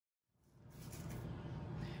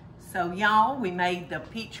So y'all, we made the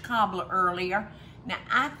peach cobbler earlier. Now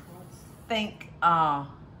I think, I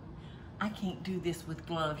can't do this with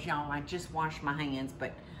gloves, y'all. I just washed my hands,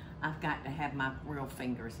 but I've got to have my real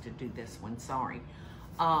fingers to do this one, sorry.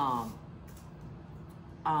 I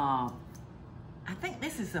think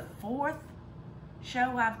this is the 4th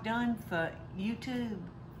show I've done for YouTube.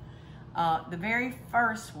 The very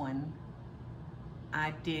first one,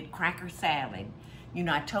 I did cracker salad. You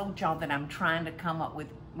know, I told y'all that I'm trying to come up with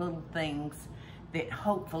little things that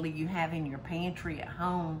hopefully you have in your pantry at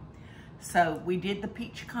home. So we did the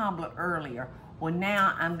peach cobbler earlier. Well,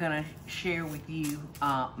 now I'm gonna share with you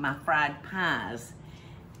my fried pies.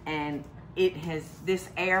 And it has, this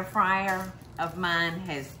air fryer of mine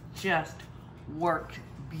has just worked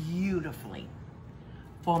beautifully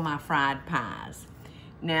for my fried pies.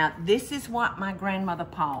 Now, this is what my grandmother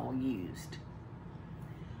Paula used.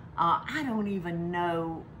 I don't even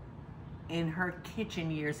know in her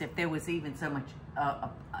kitchen years if there was even so much,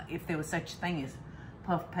 if there was such a thing as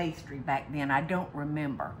puff pastry back then. I don't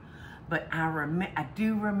remember, but I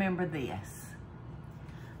do remember this.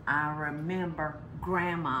 I remember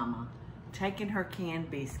Grandmama taking her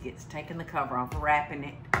canned biscuits, taking the cover off, wrapping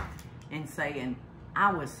it, and saying,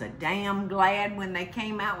 I was so damn glad when they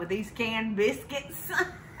came out with these canned biscuits.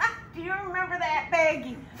 Do you remember that,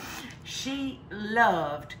 Peggy? She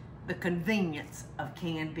loved the convenience of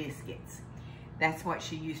canned biscuits. That's what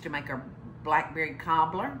she used to make her blackberry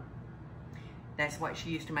cobbler. That's what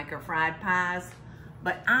she used to make her fried pies.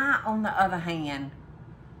 But I, on the other hand,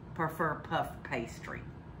 prefer puff pastry.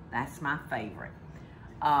 That's my favorite.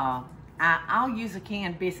 I'll use a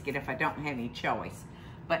canned biscuit if I don't have any choice.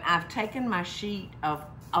 But I've taken my sheet of,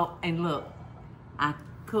 oh, and look, I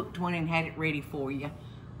cooked one and had it ready for you.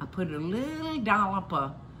 I put a little dollop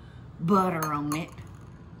of butter on it.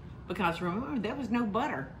 Because remember, there was no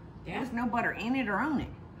butter. There was no butter in it or on it.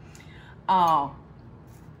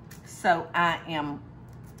 So I am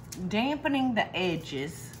dampening the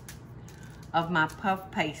edges of my puff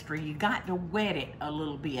pastry. You got to wet it a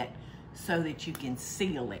little bit so that you can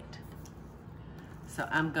seal it. So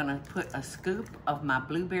I'm gonna put a scoop of my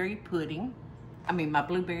blueberry pudding. My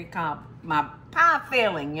blueberry cob, my pie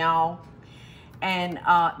filling, y'all. And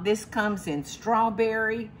this comes in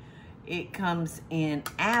strawberry. It comes in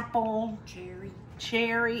apple,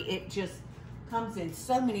 cherry. It just comes in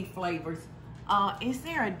so many flavors. Is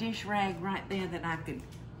there a dish rag right there that I could,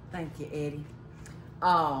 thank you, Eddie.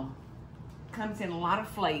 Comes in a lot of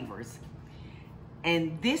flavors.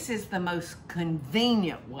 And this is the most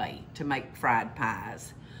convenient way to make fried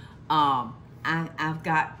pies. I've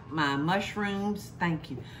got my mushrooms, thank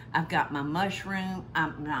you. I've got my mushroom,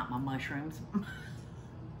 not my mushrooms,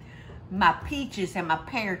 my peaches and my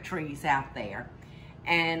pear trees out there.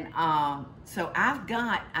 And so I've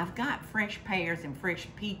got fresh pears and fresh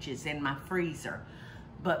peaches in my freezer.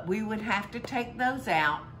 But we would have to take those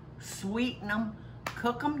out, sweeten them,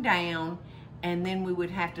 cook them down, and then we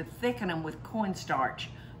would have to thicken them with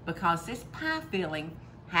cornstarch because this pie filling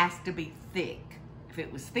has to be thick. If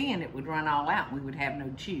it was thin, it would run all out and we would have no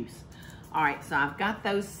juice. All right, so I've got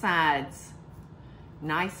those sides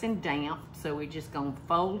nice and damp, so we're just gonna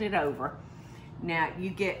fold it over. Now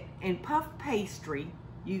you get, in puff pastry,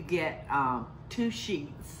 you get 2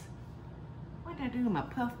 sheets. What did I do in my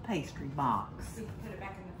puff pastry box? You can put it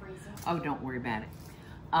back in the freezer. Oh, don't worry about it.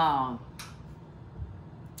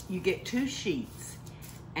 You get 2 sheets,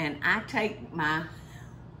 and I take my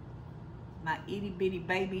itty bitty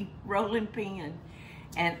baby rolling pin,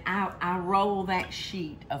 and I roll that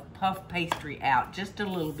sheet of puff pastry out just a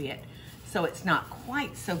little bit so it's not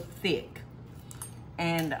quite so thick.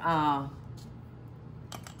 And I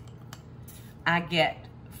get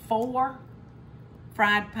 4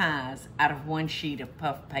 fried pies out of 1 sheet of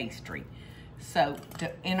puff pastry. So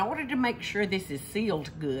in order to make sure this is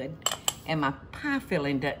sealed good and my pie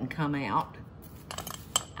filling doesn't come out,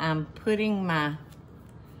 I'm putting my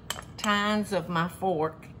tines of my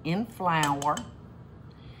fork in flour,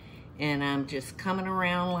 and I'm just coming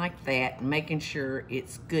around like that and making sure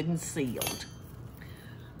it's good and sealed.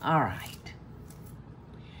 All right.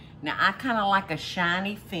 Now I kind of like a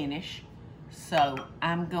shiny finish, so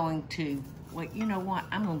I'm going to, well, you know what?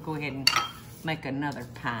 I'm gonna go ahead and make another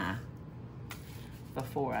pie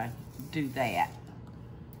before I do that.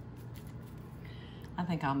 I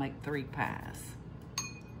think I'll make 3 pies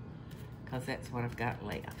because that's what I've got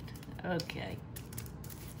left. Okay.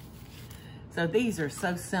 So these are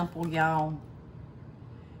so simple, y'all.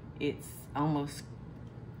 It's almost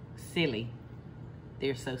silly.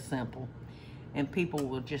 They're so simple. And people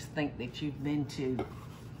will just think that you've been to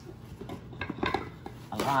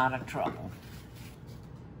a lot of trouble.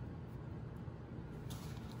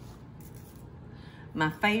 My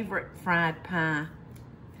favorite fried pie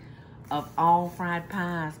of all fried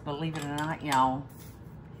pies, believe it or not, y'all,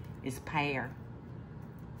 is pear.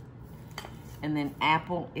 And then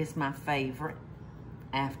apple is my favorite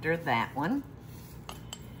after that one.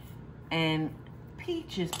 And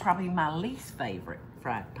peach is probably my least favorite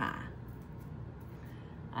fried pie.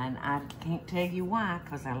 And I can't tell you why,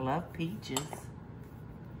 because I love peaches.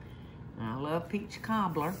 And I love peach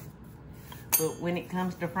cobbler. But when it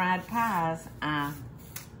comes to fried pies, I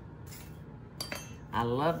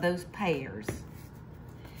love those pears.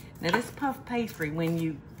 Now this puff pastry, when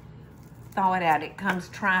you thaw it out, it comes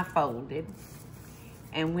tri-folded.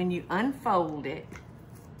 And when you unfold it,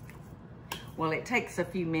 well, it takes a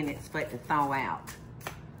few minutes for it to thaw out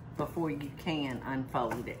before you can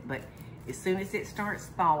unfold it. But as soon as it starts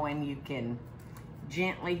thawing, you can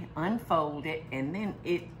gently unfold it, and then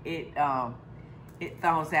it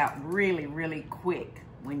thaws out really, really quick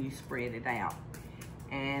when you spread it out.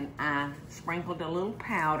 And I sprinkled a little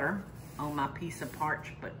powder on my piece of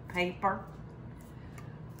parchment paper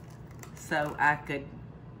so I could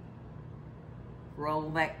roll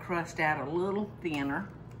that crust out a little thinner.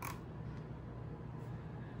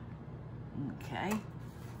 Okay,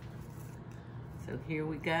 so here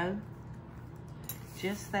we go.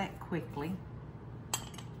 Just that quickly.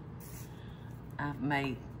 I've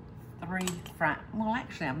made 3 fried, well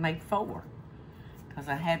actually I've made 4, because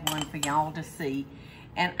I had one for y'all to see.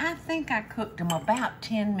 And I think I cooked them about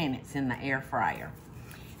 10 minutes in the air fryer.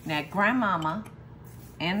 Now Grandmama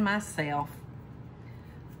and myself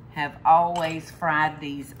have always fried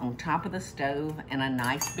these on top of the stove in a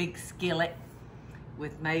nice big skillet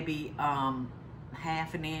with maybe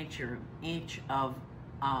half an inch or inch of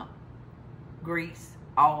grease,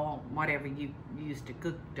 all whatever you use to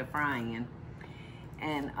cook to fry in.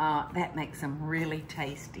 And that makes them really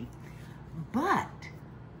tasty. But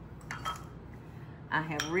I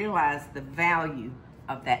have realized the value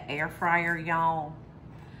of that air fryer, y'all.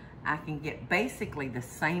 I can get basically the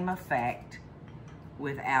same effect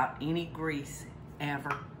without any grease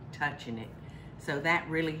ever touching it. So that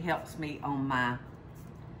really helps me on my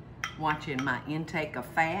watching my intake of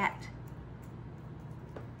fat.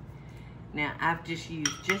 Now I've just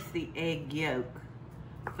used just the egg yolk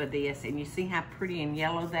for this, and you see how pretty and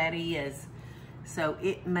yellow that is. So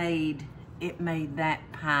it made that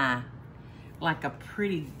pie like a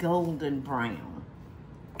pretty golden brown.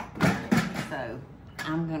 So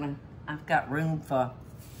I've got room for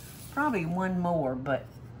probably one more, but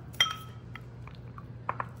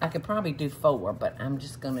I could probably do 4, but I'm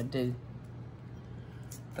just gonna do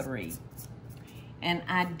 3. And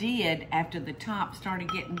I did, after the top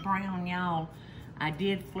started getting brown, y'all, I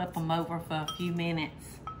did flip them over for a few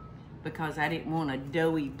minutes because I didn't want a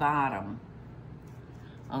doughy bottom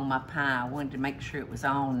on my pie. I wanted to make sure it was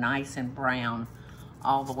all nice and brown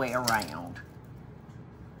all the way around.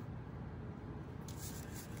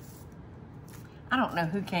 I don't know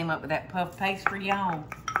who came up with that puff pastry, y'all,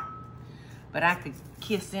 but I could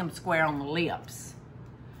kiss them square on the lips,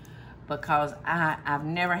 because I've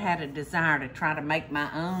never had a desire to try to make my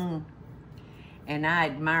own, and I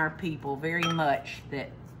admire people very much that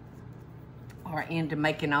are into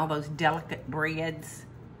making all those delicate breads,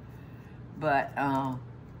 but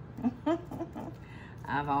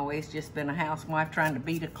I've always just been a housewife trying to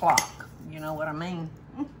beat a clock, you know what I mean?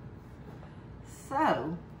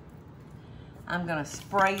 So I'm gonna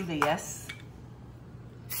spray this.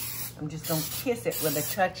 I'm just gonna kiss it with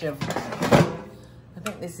a touch of, I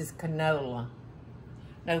think this is canola.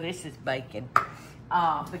 No, this is bacon.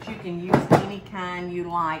 But you can use any kind you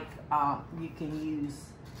like. You can use,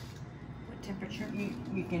 what temperature?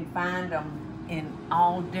 You can find them in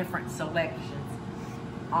all different selections.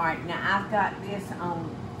 All right, now I've got this on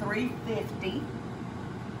 350,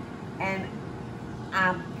 and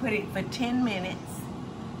I put it for 10 minutes.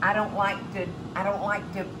 I don't like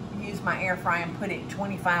to use my air fryer and put it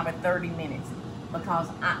 25 or 30 minutes, because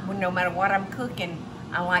no matter what I'm cooking,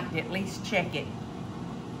 I like to at least check it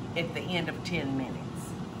at the end of 10 minutes.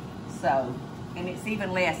 So, and it's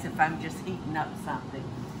even less if I'm just heating up something.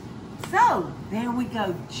 So, there we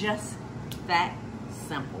go, just that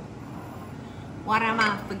simple. What am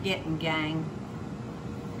I forgetting, gang?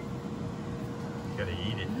 You gotta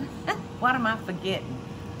eat it. What am I forgetting?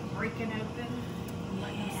 Breaking open and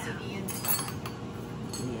letting them see the inside.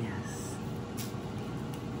 Yes.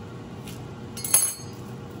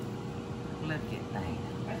 Look at that.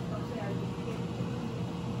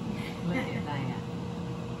 Look at that.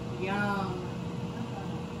 Yum.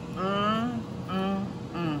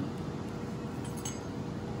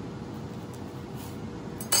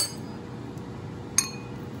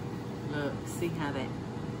 Look, see how that,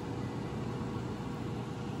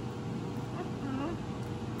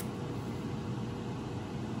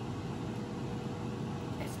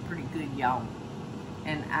 good, y'all.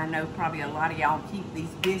 And I know probably a lot of y'all keep these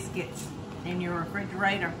biscuits in your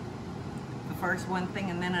refrigerator. The first one thing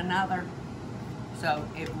and then another. So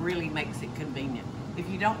it really makes it convenient. If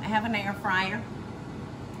you don't have an air fryer,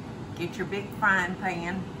 get your big frying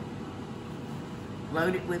pan,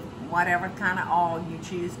 load it with whatever kind of oil you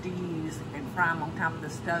choose to use, and fry them on top of the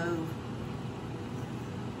stove.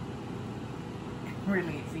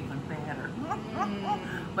 Really, it's even better.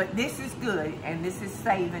 But this is good, and this is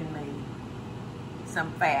saving me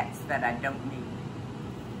some fats that I don't need.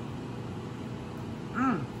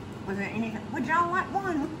 Was there anything? Would y'all like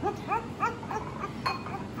one?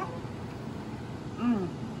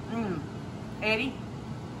 Eddie?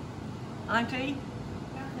 Auntie? Okay.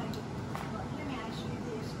 Well, let me ask you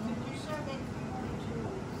this. Could you serve it to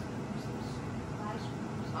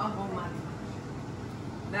Oh my.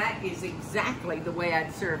 That is exactly the way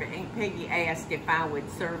I'd serve it. Aunt Peggy asked if I would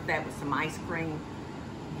serve that with some ice cream.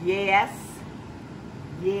 Yes.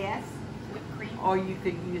 Yes. whipped cream? Or you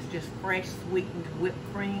could use just fresh sweetened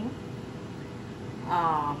whipped cream.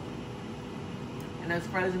 And those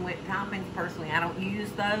frozen whipped toppings, personally, I don't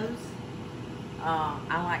use those.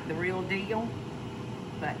 I like the real deal.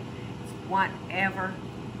 But it's whatever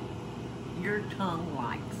your tongue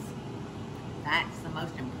likes. That's the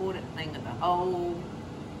most important thing of the whole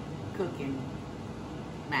cooking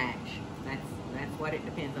match. That's what it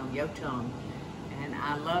depends on, your tongue. And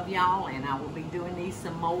I love y'all, and I will be doing these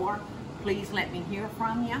some more. Please let me hear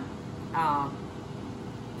from you.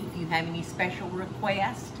 If you have any special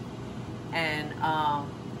requests. And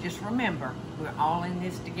just remember, we're all in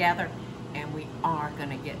this together, and we are going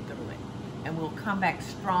to get through it. And we'll come back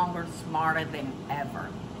stronger, smarter than ever.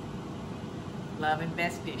 Love and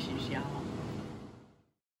best dishes, y'all.